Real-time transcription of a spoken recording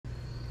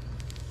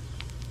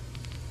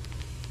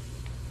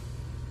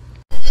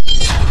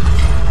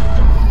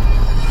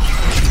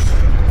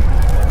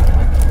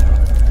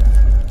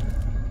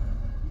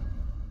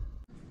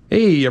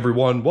Hey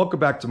everyone, welcome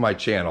back to my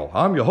channel.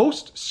 I'm your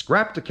host,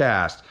 Scrap to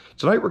Cast.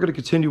 Tonight we're going to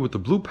continue with the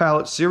Blue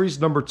Pallet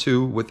Series number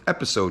 2 with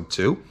episode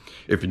 2.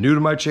 If you're new to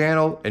my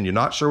channel and you're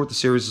not sure what the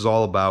series is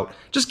all about,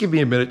 just give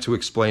me a minute to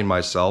explain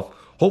myself.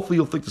 Hopefully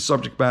you'll think the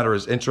subject matter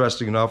is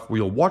interesting enough where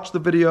you'll watch the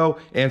video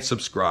and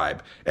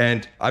subscribe.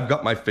 And I've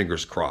got my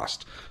fingers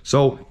crossed.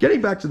 So getting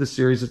back to the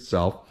series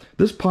itself,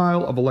 this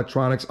pile of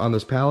electronics on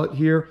this pallet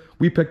here,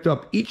 we picked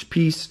up each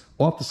piece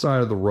off the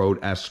side of the road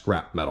as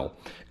scrap metal.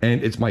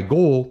 And it's my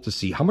goal to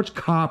see how much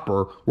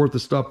copper worth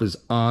of stuff is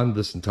on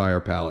this entire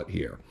pallet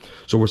here.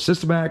 So we're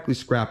systematically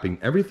scrapping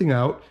everything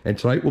out, and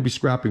tonight we'll be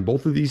scrapping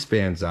both of these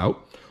fans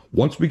out.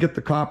 Once we get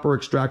the copper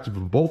extracted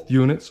from both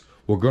units,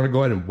 we're going to go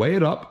ahead and weigh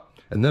it up,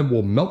 and then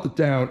we'll melt it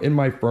down in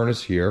my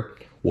furnace here.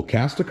 We'll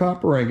cast a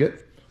copper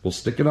ingot, we'll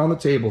stick it on the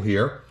table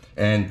here,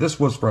 and this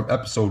was from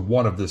episode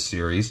 1 of this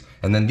series.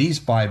 And then these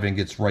 5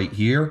 ingots right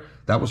here,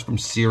 that was from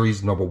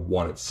series number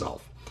 1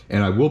 itself.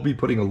 And I will be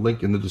putting a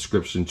link in the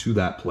description to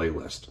that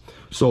playlist.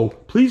 So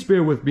please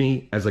bear with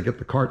me as I get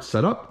the cart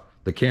set up,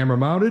 the camera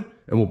mounted,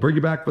 and we'll bring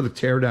you back for the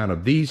teardown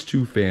of these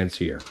 2 fans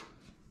here.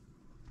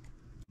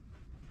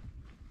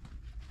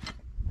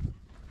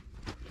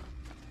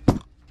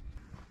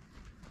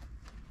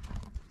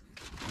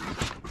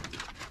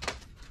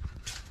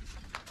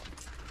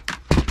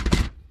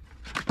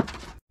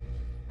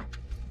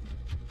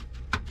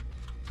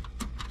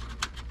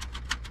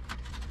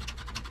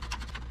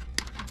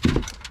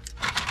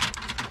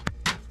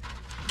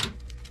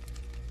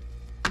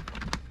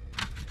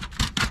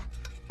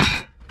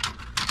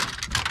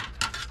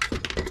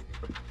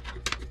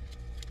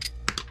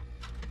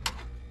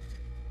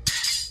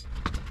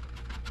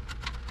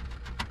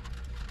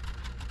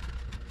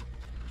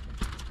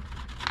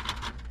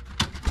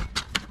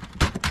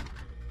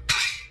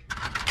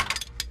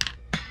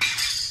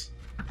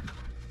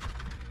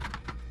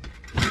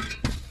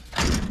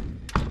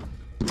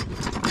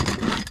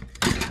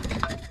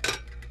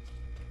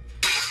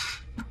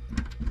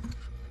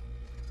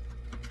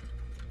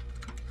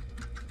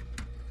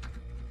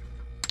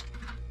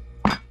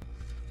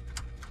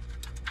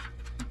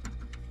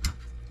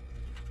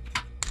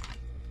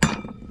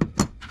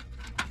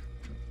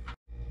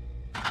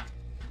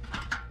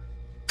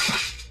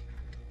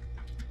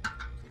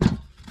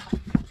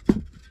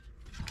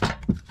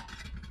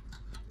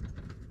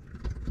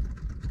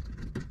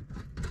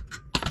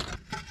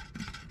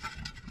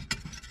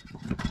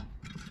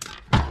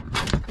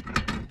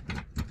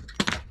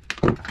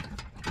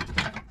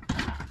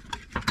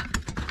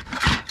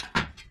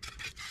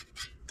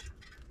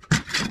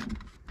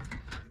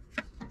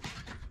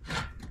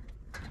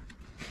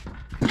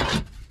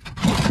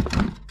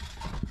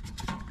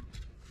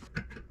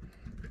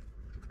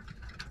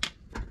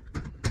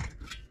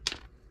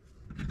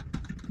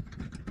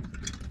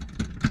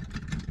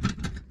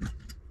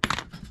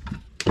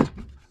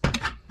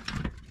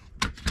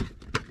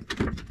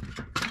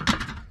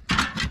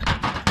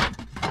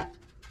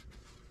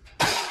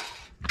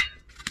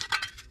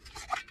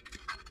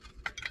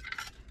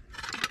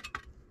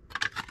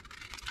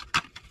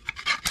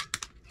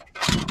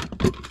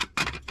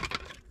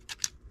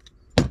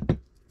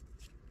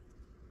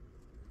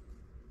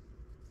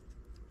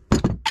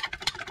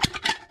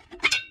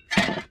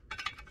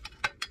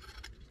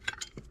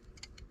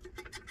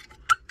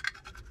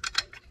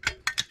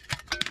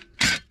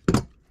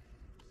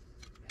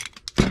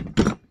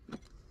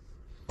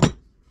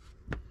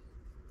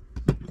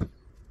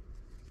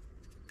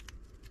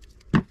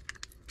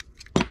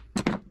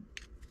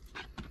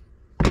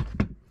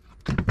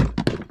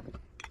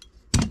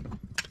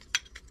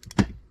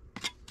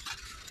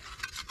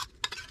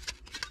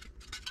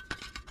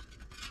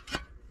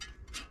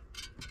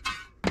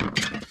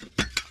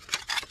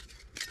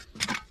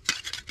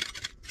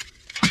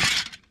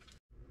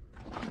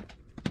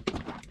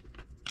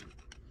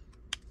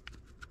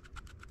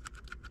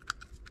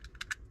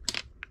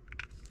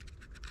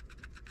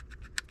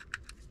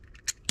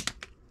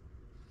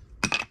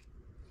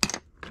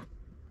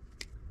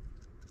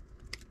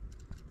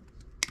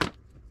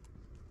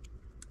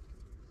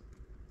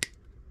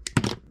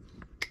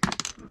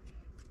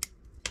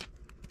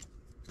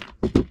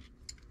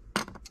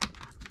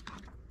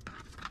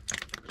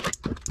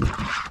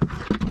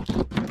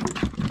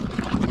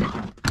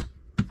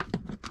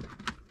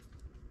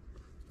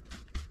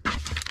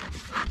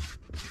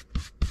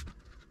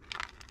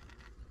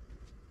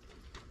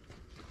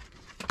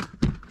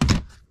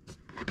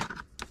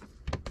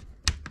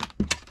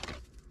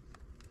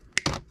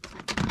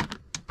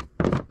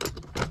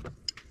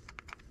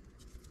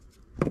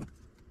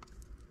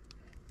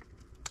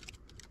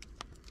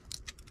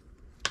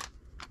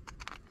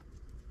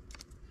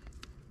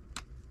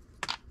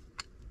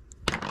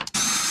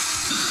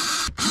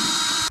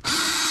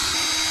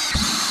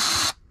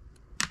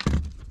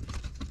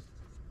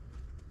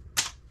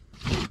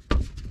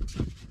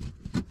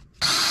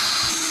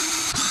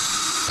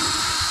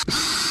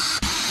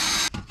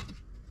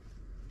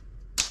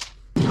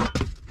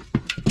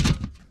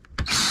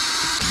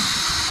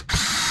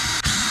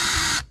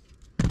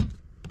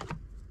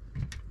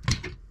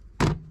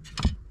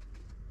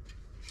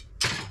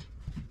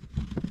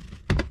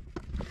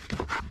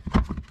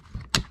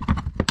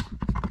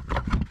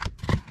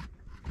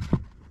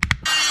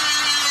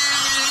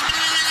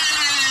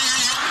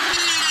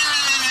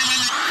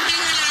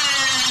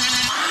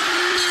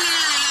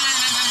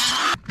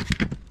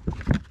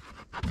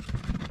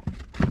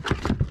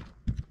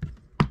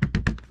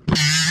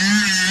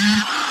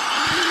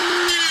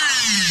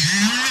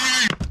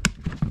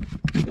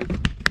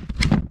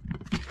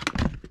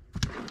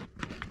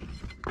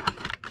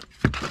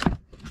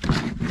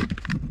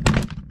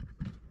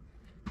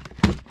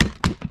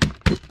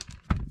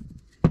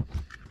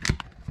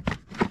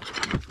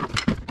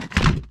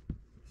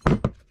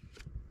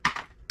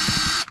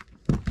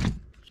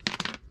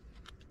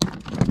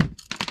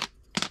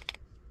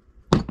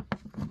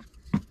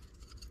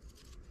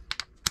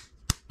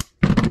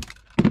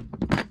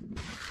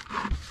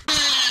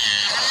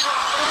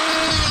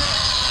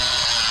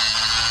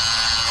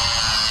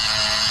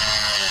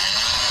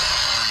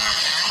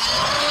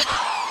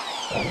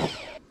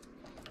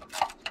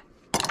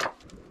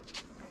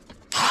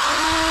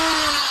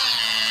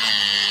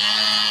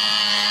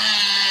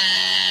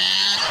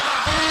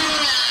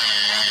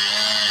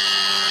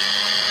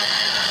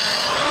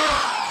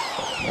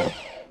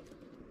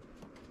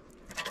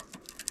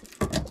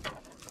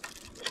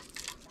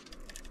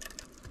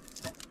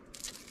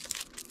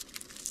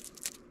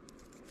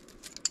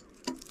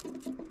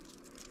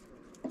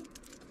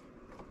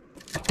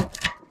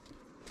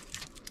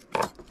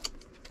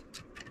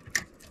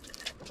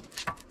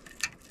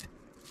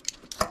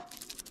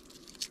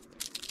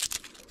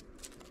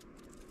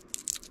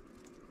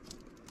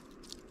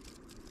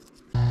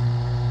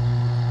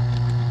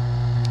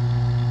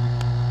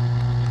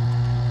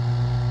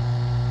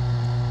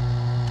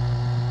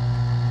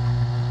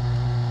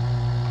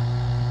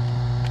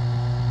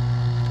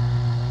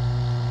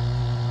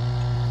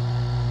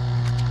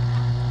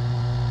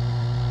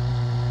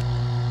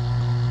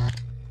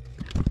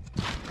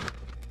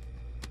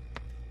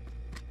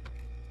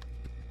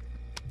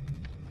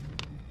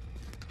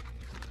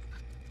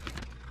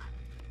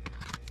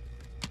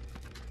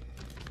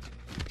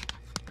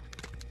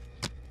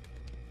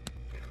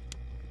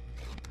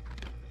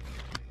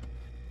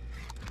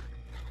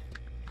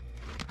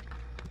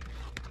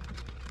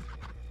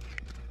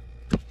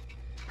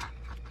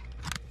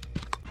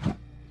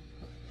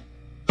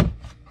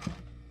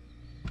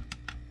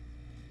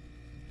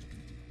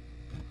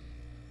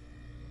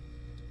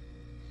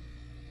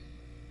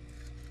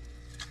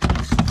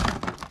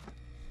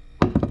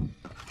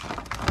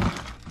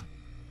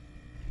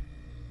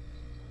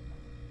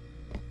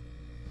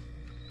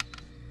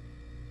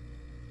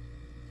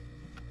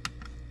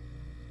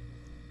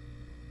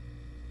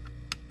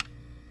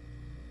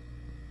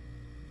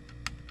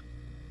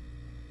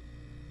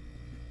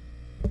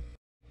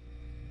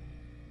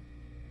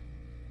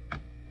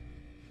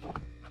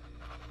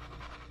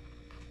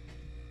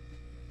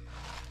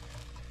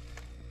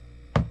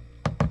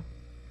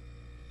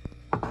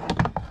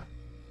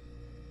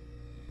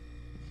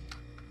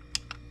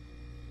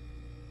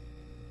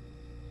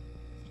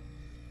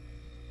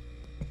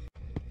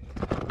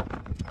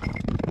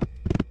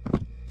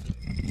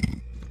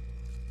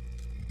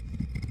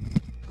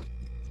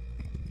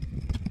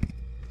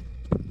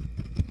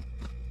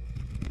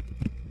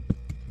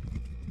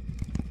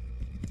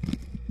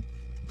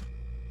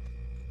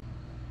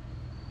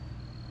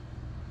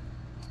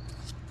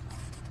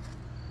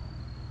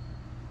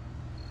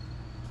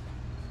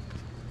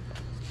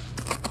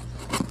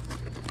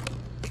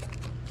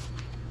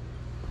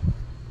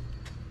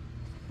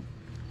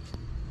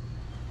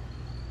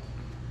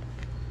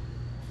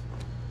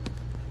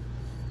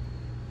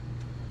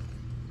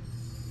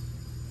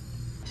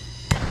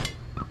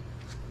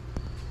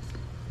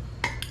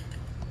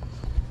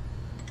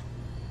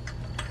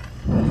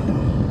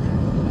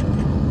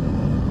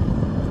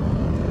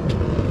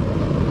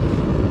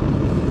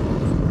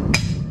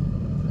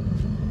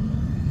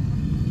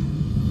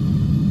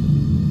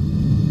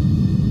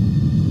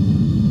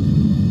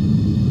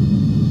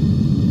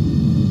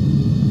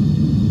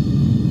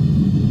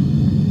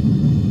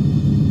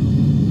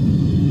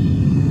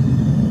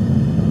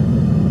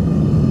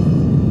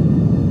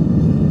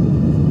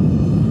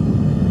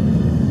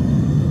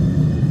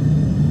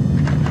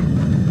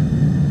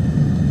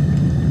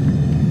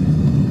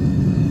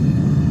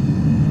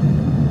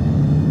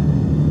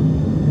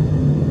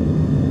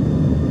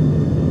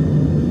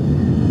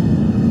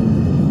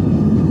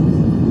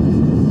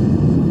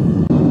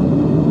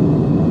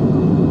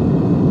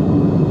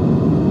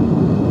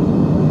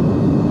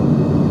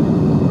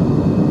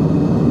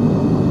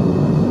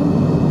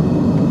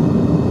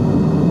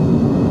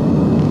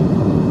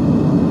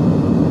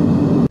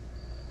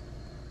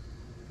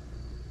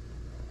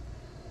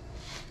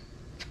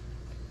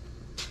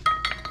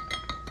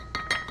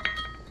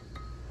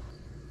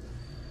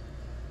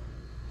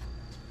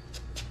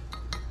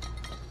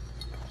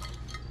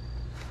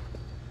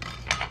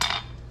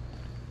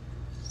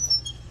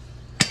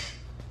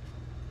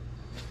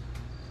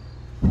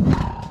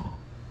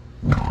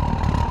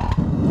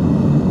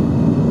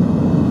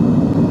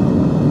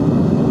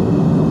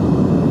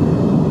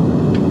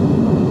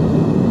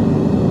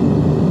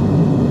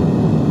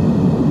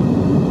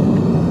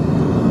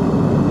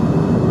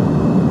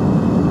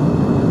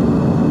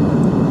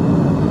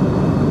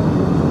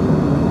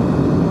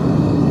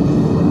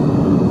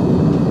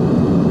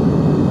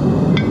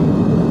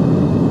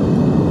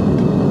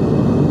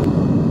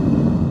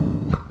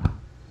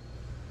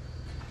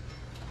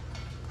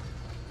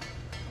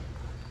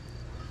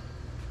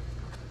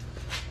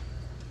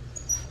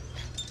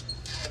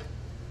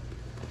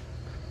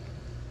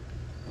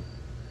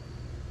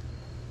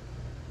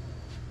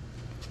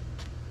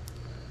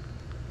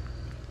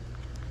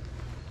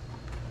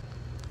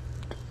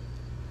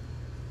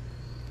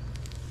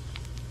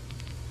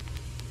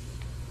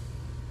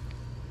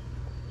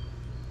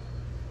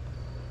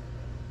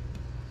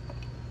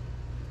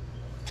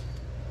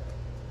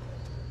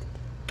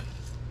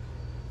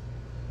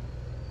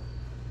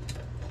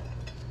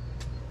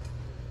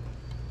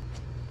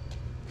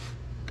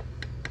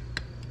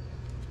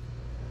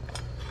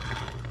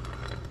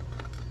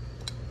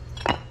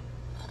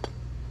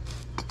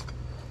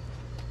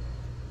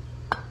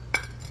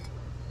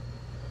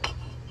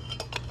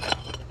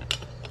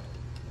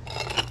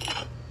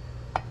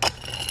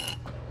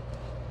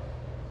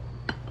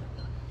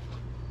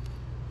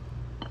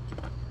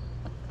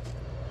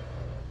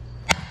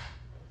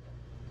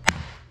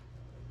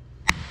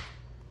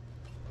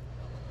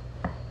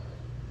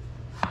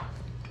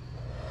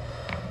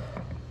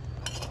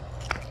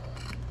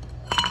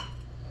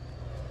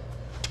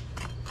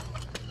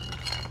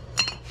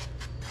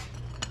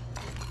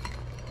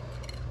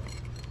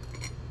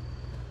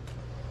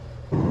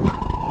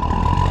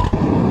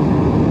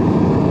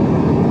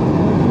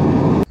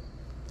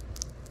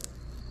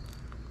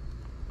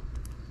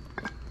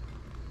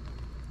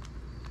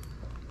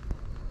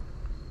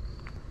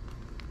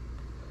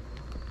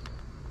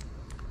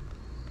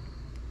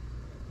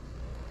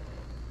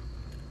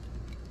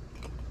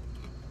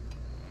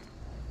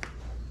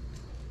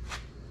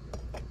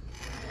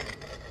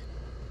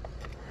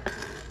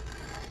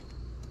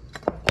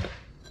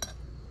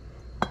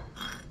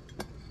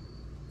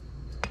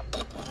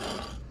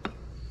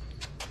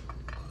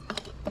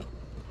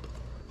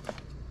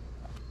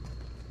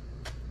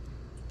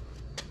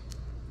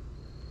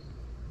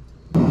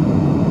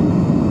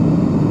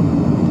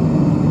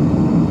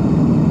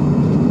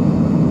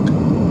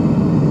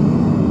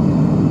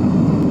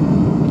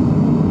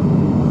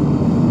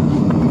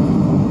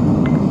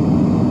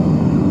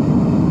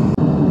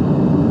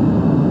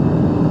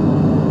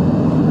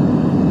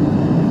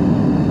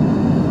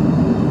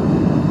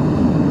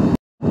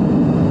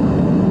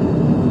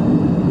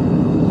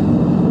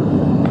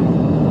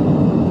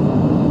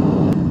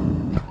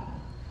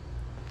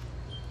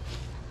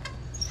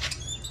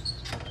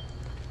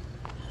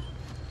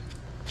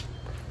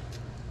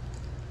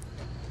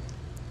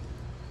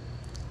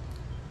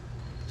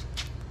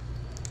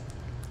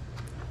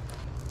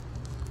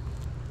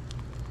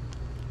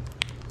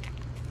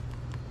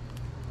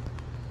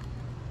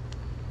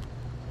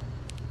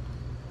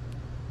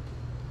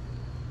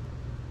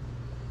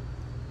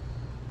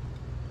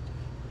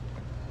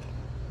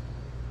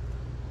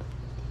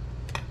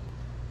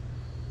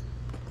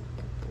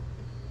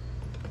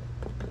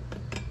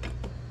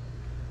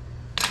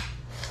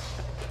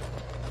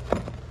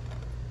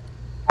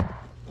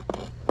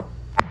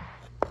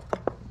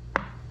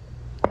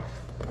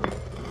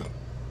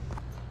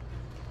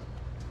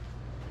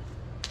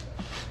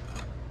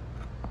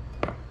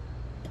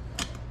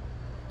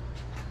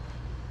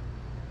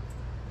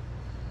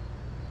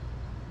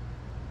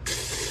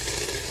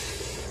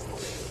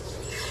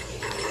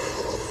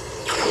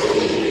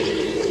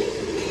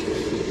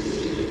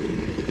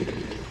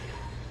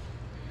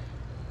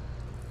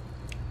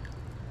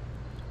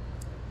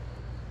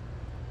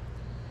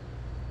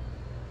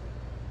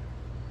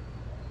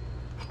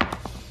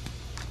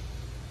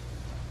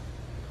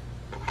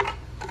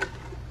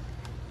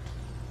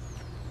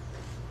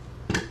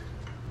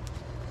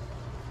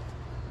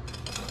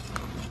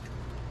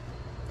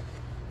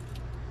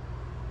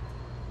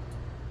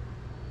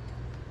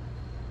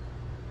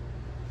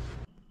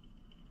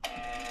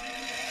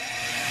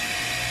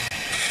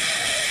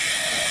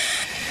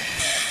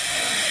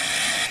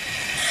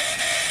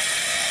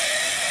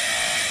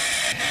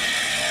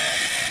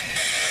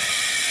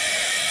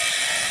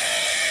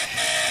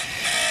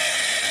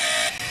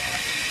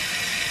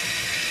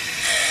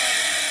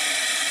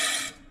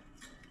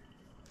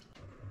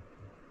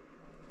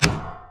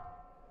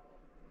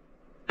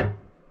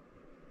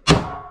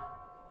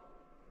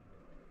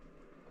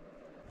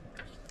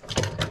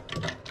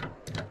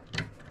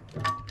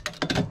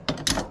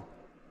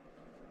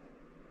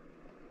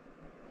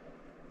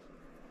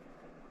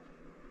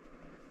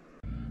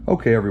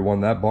 Okay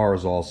everyone, that bar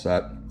is all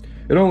set.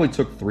 It only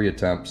took 3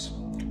 attempts,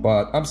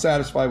 but I'm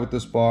satisfied with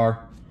this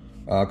bar.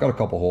 Got a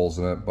couple holes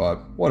in it, but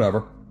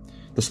whatever.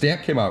 The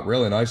stamp came out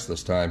really nice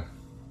this time.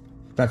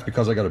 That's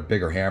because I got a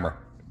bigger hammer.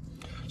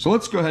 So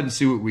let's go ahead and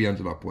see what we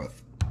ended up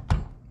with.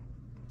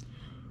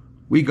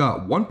 We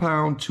got 1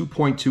 pound,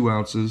 2.2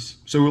 ounces.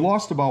 So we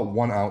lost about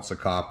 1 ounce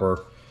of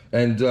copper.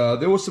 And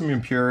there was some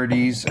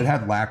impurities. It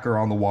had lacquer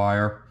on the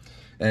wire.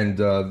 And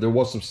there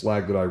was some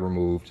slag that I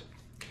removed.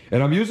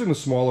 And I'm using the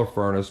smaller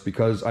furnace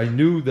because I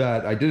knew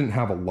that I didn't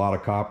have a lot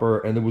of copper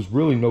and there was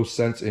really no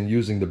sense in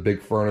using the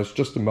big furnace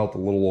just to melt a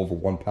little over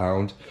 1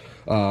 pound.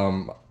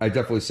 I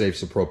definitely saved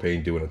some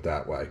propane doing it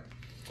that way.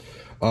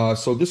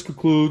 So this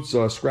concludes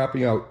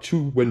scrapping out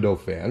 2 window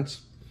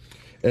fans.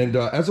 And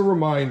as a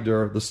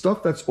reminder, the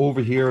stuff that's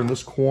over here in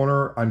this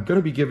corner, I'm going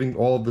to be giving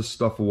all of this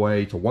stuff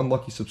away to one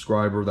lucky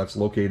subscriber that's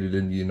located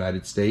in the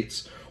United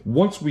States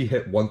once we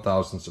hit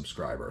 1,000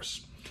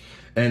 subscribers.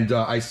 And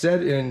I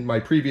said in my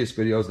previous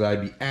videos that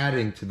I'd be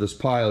adding to this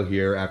pile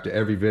here after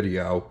every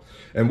video.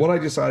 And what I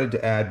decided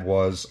to add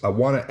was I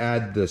want to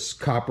add this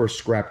copper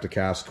scrap to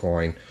cast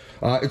coin.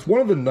 It's one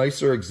of the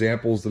nicer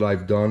examples that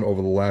I've done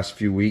over the last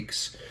few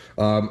weeks.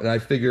 And I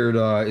figured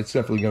it's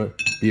definitely going to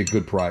be a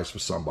good prize for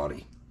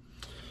somebody.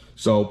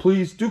 So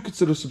please do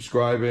consider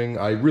subscribing.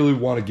 I really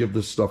want to give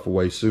this stuff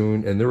away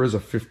soon. And there is a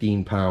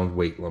 15-pound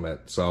weight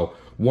limit. So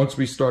once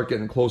we start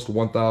getting close to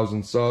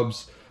 1,000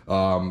 subs,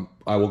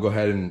 I will go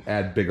ahead and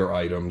add bigger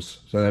items.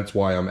 So that's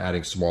why I'm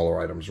adding smaller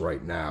items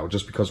right now,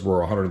 just because we're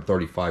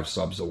 135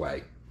 subs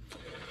away.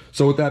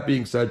 So with that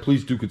being said,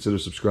 please do consider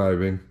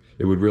subscribing.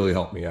 It would really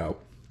help me out.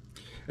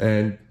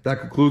 And that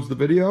concludes the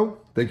video.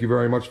 Thank you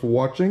very much for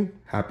watching.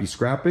 Happy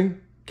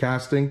scrapping,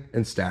 casting,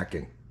 and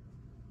stacking.